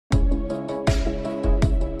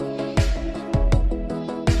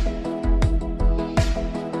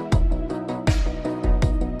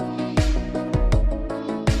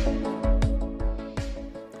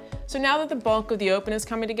So now that the bulk of the open is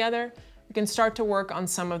coming together, we can start to work on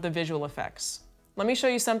some of the visual effects. Let me show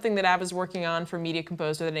you something that Avid is working on for Media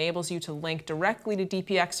Composer that enables you to link directly to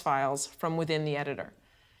DPX files from within the editor.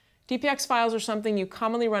 DPX files are something you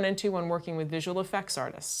commonly run into when working with visual effects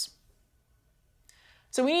artists.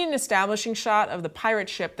 So we need an establishing shot of the pirate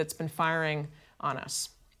ship that's been firing on us.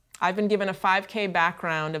 I've been given a 5K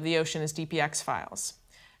background of the ocean as DPX files,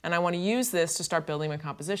 and I want to use this to start building my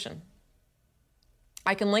composition.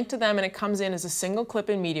 I can link to them and it comes in as a single clip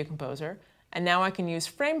in Media Composer, and now I can use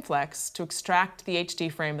FrameFlex to extract the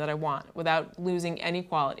HD frame that I want without losing any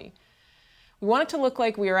quality. We want it to look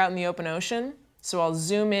like we are out in the open ocean, so I'll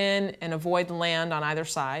zoom in and avoid land on either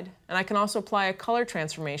side, and I can also apply a color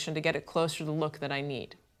transformation to get it closer to the look that I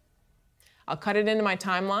need. I'll cut it into my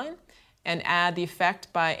timeline and add the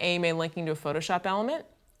effect by AMA linking to a Photoshop element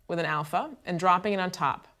with an alpha and dropping it on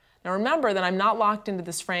top. Now remember that I'm not locked into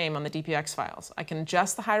this frame on the DPX files. I can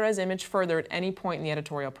adjust the high-res image further at any point in the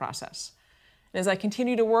editorial process. And as I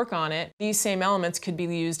continue to work on it, these same elements could be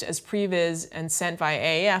used as previs and sent via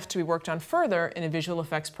AAF to be worked on further in a visual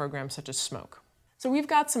effects program such as Smoke. So we've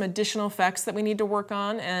got some additional effects that we need to work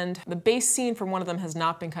on, and the base scene from one of them has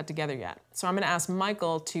not been cut together yet. So I'm going to ask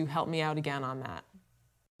Michael to help me out again on that.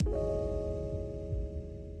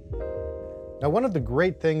 Now, one of the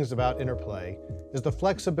great things about Interplay is the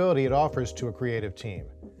flexibility it offers to a creative team.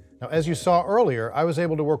 Now, as you saw earlier, I was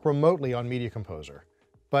able to work remotely on Media Composer.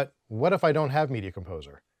 But what if I don't have Media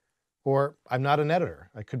Composer? Or I'm not an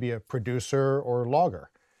editor. I could be a producer or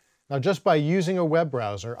logger. Now, just by using a web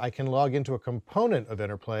browser, I can log into a component of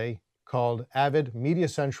Interplay called Avid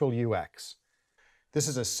MediaCentral UX. This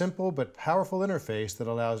is a simple but powerful interface that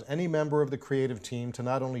allows any member of the creative team to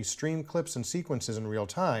not only stream clips and sequences in real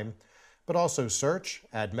time, but also search,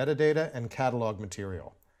 add metadata, and catalog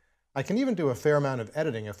material. I can even do a fair amount of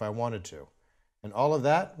editing if I wanted to, and all of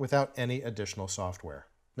that without any additional software.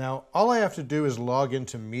 Now, all I have to do is log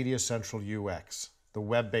into MediaCentral UX, the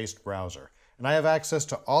web-based browser, and I have access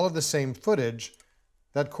to all of the same footage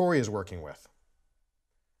that Corey is working with.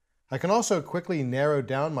 I can also quickly narrow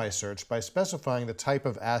down my search by specifying the type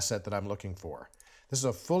of asset that I'm looking for. This is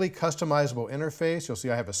a fully customizable interface. You'll see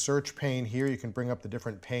I have a search pane here. You can bring up the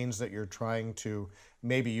different panes that you're trying to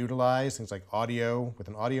maybe utilize, things like audio with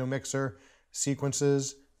an audio mixer,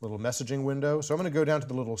 sequences, little messaging window. So I'm going to go down to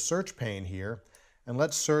the little search pane here, and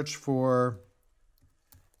let's search for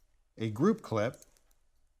a group clip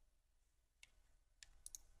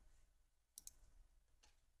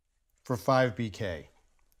for 5BK.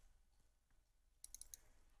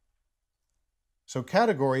 So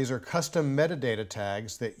categories are custom metadata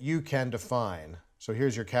tags that you can define. So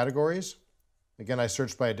here's your categories. Again, I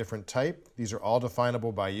searched by a different type. These are all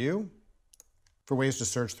definable by you for ways to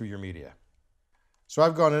search through your media. So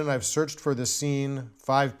I've gone in and I've searched for the scene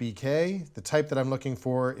 5BK. The type that I'm looking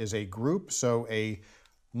for is a group. So a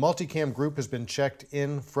multicam group has been checked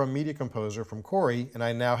in from Media Composer from Corey, and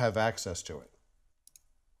I now have access to it.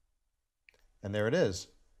 And there it is.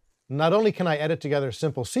 Not only can I edit together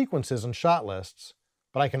simple sequences and shot lists,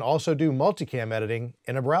 but I can also do multicam editing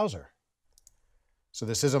in a browser. So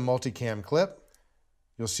this is a multicam clip.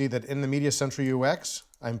 You'll see that in the MediaCentral UX,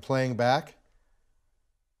 I'm playing back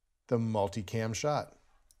the multicam shot.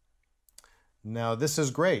 Now this is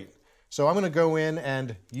great. So I'm going to go in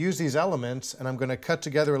and use these elements, and I'm going to cut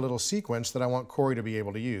together a little sequence that I want Corey to be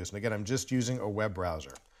able to use. And again, I'm just using a web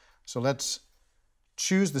browser. So let's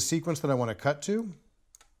choose the sequence that I want to cut to.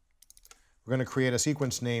 We're going to create a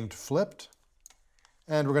sequence named Flipped,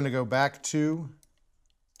 and we're going to go back to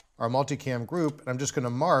our multicam group, and I'm just going to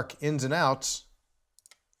mark ins and outs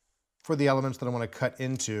for the elements that I want to cut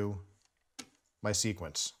into my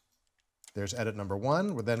sequence. There's edit number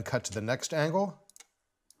 1. We'll then cut to the next angle.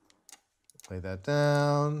 Play that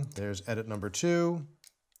down. There's edit number 2.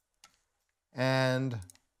 And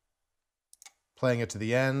playing it to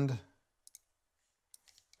the end.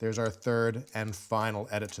 There's our third and final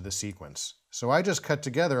edit to the sequence. So I just cut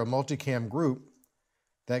together a multicam group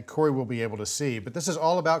that Corey will be able to see, but this is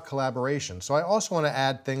all about collaboration. So I also want to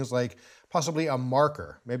add things like possibly a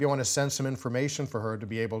marker. Maybe I want to send some information for her to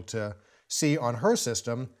be able to see on her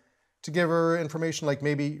system, to give her information like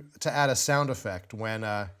maybe to add a sound effect when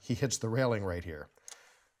he hits the railing right here.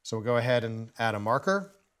 So we'll go ahead and add a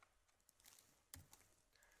marker.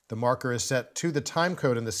 The marker is set to the time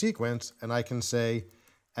code in the sequence, and I can say,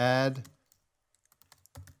 add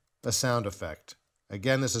a sound effect.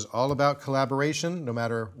 Again, this is all about collaboration, no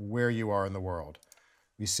matter where you are in the world.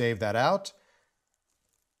 We save that out.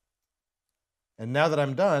 And now that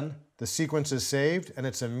I'm done, the sequence is saved and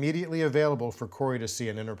it's immediately available for Corey to see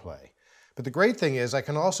in Interplay. But the great thing is I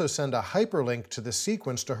can also send a hyperlink to the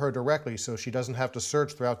sequence to her directly so she doesn't have to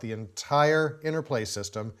search throughout the entire interplay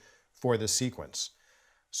system for the sequence.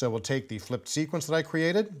 So we'll take the flipped sequence that I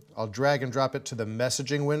created, I'll drag and drop it to the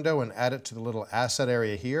messaging window and add it to the little asset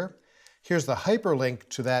area here. Here's the hyperlink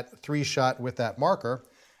to that 3-shot with that marker,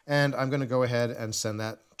 and I'm going to go ahead and send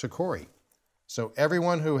that to Corey. So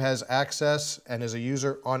everyone who has access and is a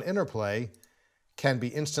user on Interplay can be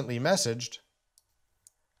instantly messaged,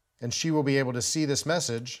 and she will be able to see this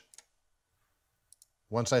message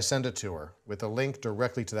once I send it to her with a link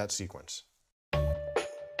directly to that sequence.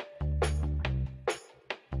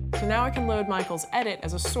 So now I can load Michael's edit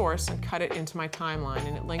as a source and cut it into my timeline,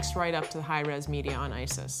 and it links right up to the high-res media on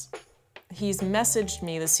ISIS. He's messaged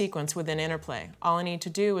me the sequence within Interplay. All I need to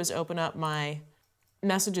do is open up my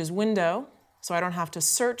messages window so I don't have to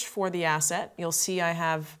search for the asset. You'll see I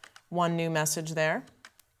have one new message there.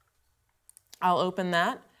 I'll open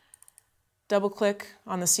that, double-click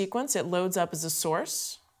on the sequence, it loads up as a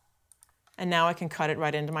source, and now I can cut it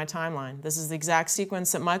right into my timeline. This is the exact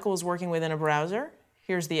sequence that Michael was working with in a browser.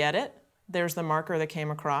 Here's the edit, there's the marker that came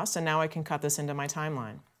across, and now I can cut this into my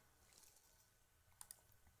timeline.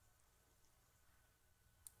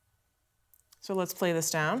 So let's play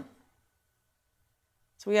this down.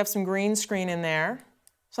 So we have some green screen in there.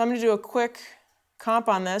 So I'm going to do a quick comp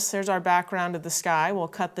on this. There's our background of the sky. We'll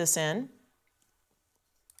cut this in.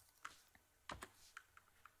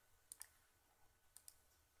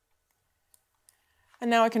 And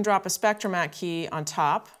now I can drop a SpectraMat key on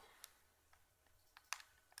top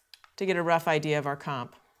to get a rough idea of our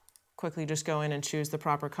comp. Quickly just go in and choose the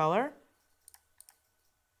proper color.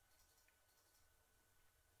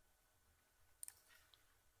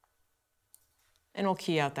 And we'll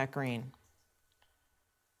key out that green.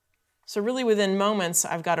 So really within moments,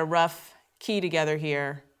 I've got a rough key together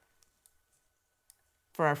here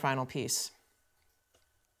for our final piece.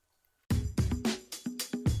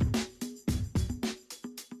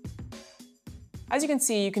 As you can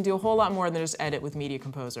see, you can do a whole lot more than just edit with Media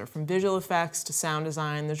Composer. From visual effects to sound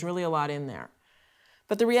design, there's really a lot in there.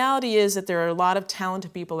 But the reality is that there are a lot of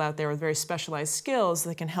talented people out there with very specialized skills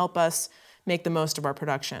that can help us make the most of our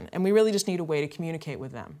production. And we really just need a way to communicate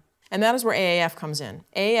with them. And that is where AAF comes in.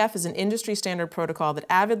 AAF is an industry standard protocol that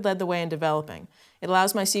Avid led the way in developing. It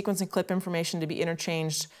allows my sequence and clip information to be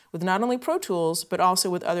interchanged with not only Pro Tools, but also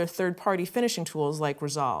with other third-party finishing tools like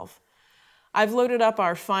Resolve. I've loaded up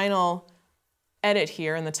our final edit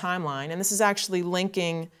here in the timeline, and this is actually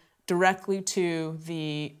linking directly to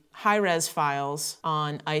the high-res files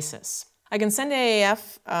on ISIS. I can send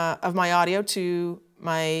AAF of my audio to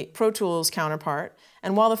my Pro Tools counterpart,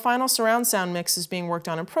 and while the final surround sound mix is being worked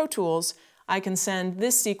on in Pro Tools, I can send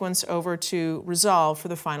this sequence over to Resolve for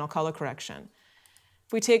the final color correction.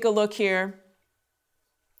 If we take a look here,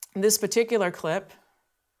 this particular clip,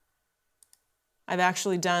 I've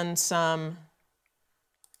actually done some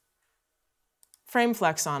frame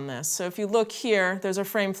flex on this. So if you look here, there's a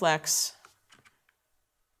frame flex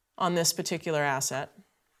on this particular asset.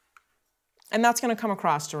 And that's going to come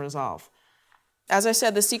across to Resolve. As I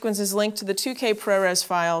said, the sequence is linked to the 2K ProRes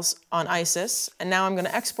files on ISIS, and now I'm going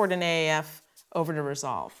to export an AAF over to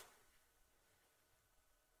Resolve.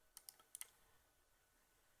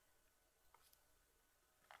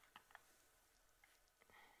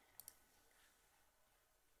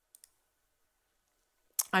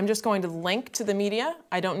 I'm just going to link to the media.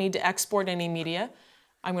 I don't need to export any media.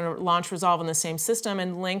 I'm going to launch Resolve on the same system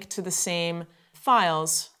and link to the same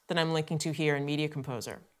files that I'm linking to here in Media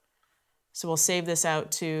Composer. So we'll save this out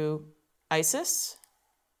to ISIS.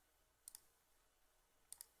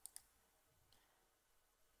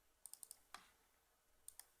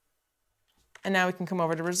 And now we can come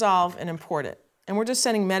over to Resolve and import it. And we're just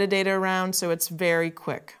sending metadata around, so it's very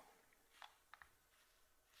quick.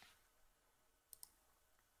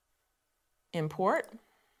 Import.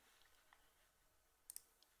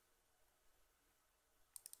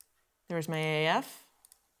 There's my AAF,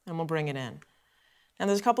 and we'll bring it in. Now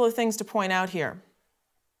there's a couple of things to point out here.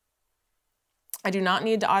 I do not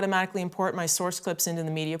need to automatically import my source clips into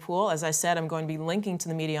the media pool. As I said, I'm going to be linking to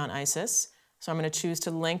the media on ISIS, so I'm going to choose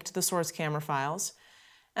to link to the source camera files.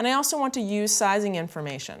 And I also want to use sizing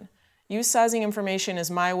information. Use sizing information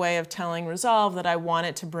is my way of telling Resolve that I want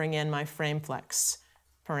it to bring in my frame flex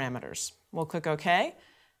parameters. We'll click OK,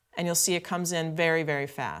 and you'll see it comes in very, very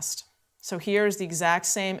fast. So here's the exact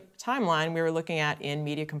same timeline we were looking at in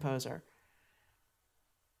Media Composer.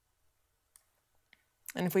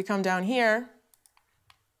 And if we come down here,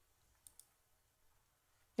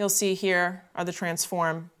 you'll see here are the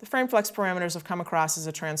transform. The frame flex parameters have come across as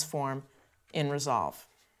a transform in Resolve.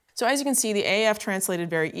 So as you can see, the AF translated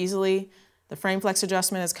very easily. The frame flex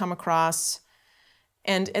adjustment has come across.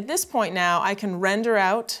 And at this point now, I can render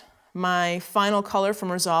out my final color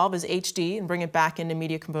from Resolve as HD and bring it back into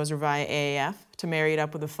Media Composer via AAF to marry it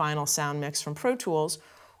up with the final sound mix from Pro Tools,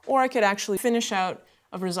 or I could actually finish out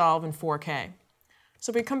of Resolve in 4K.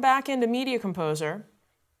 So if we come back into Media Composer,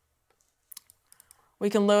 we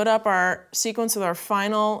can load up our sequence with our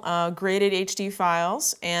final graded HD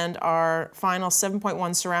files and our final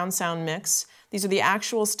 7.1 surround sound mix. These are the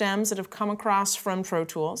actual stems that have come across from Pro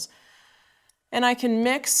Tools. And I can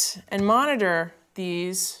mix and monitor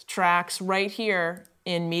these tracks right here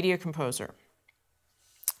in Media Composer.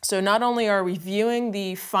 So not only are we viewing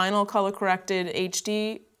the final color-corrected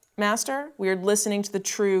HD master, we are listening to the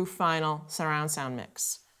true final surround sound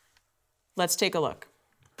mix. Let's take a look.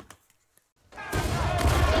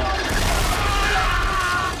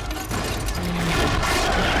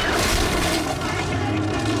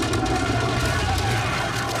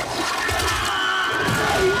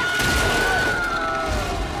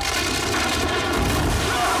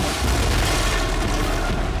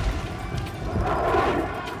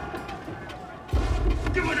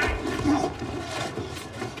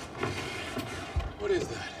 What is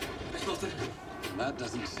that? Nothing. That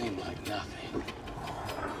doesn't seem like nothing.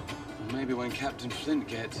 Well, maybe when Captain Flint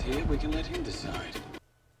gets here, we can let him decide.